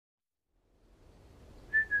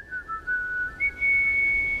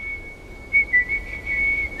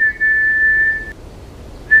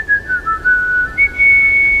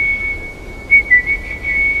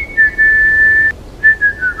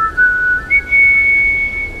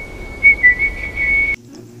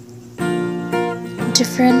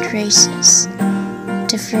Different races,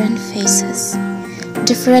 different faces,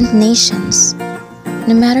 different nations.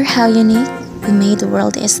 No matter how unique, we made the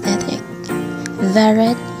world aesthetic,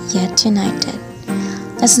 varied yet united.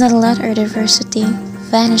 Let's not let our diversity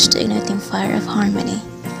vanish the igniting fire of harmony.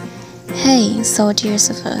 Hey, soldiers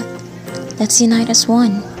of Earth, let's unite as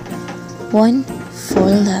one. One for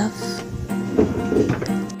love.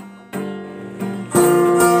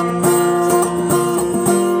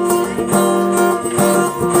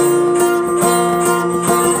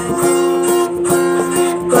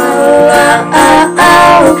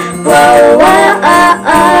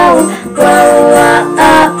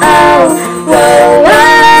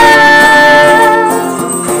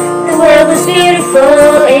 The world was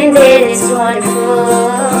beautiful and it is wonderful.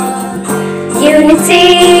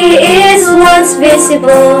 Unity is once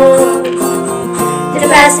visible. The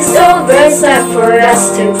past is over, it's time for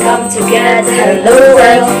us to come together. Hello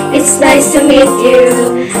world, it's nice to meet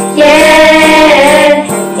you. Yeah,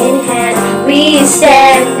 hand in hand we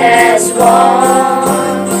stand as one.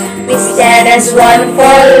 We stand as one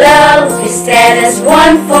for love, we stand as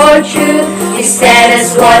one for truth, we stand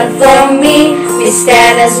as one for me, we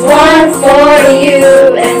stand as one for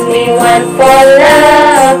you and me. One for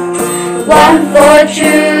love, one for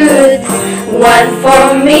truth, one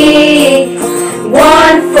for me,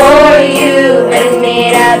 one for you and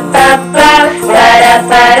me. Da pa pa pa da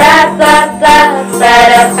pa da pa pa pa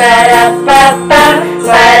da pa da pa pa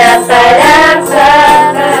pa da pa da pa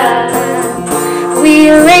pa. We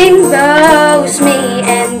rainbows, me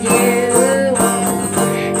and you.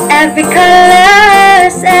 Every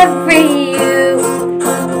color's every you.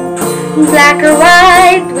 Black or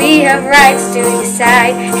white, we have rights to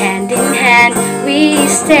decide. Hand in hand, we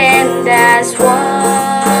stand as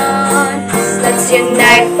one. Let's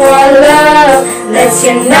unite for love, let's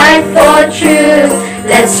unite for truth,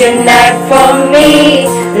 let's unite for me,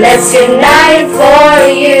 let's unite for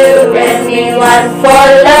you and me. One for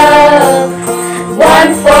love,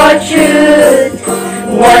 one for truth,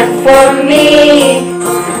 one for me,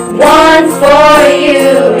 one for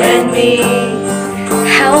you and me.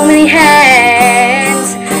 How many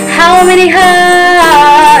hands, how many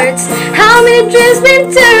hearts, how many dreams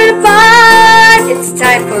been torn apart? It's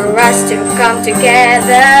time for us to come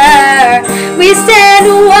together. We stand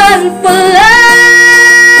one for love,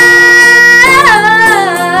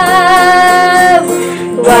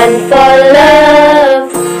 one for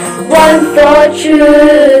love, one for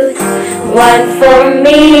truth, one for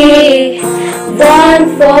me, one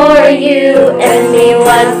for you and me.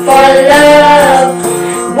 One for love,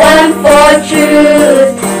 one for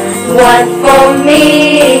truth, one for me,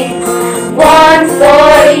 one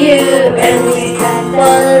for you and me.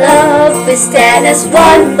 For love, we stand as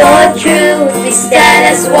one for truth, we stand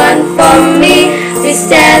as one for me, we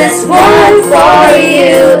stand as one for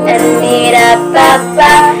you and me. Da pa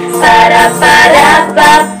pa pa da pa da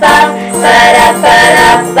pa pa pa da pa da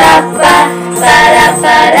pa pa pa da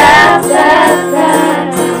pa da.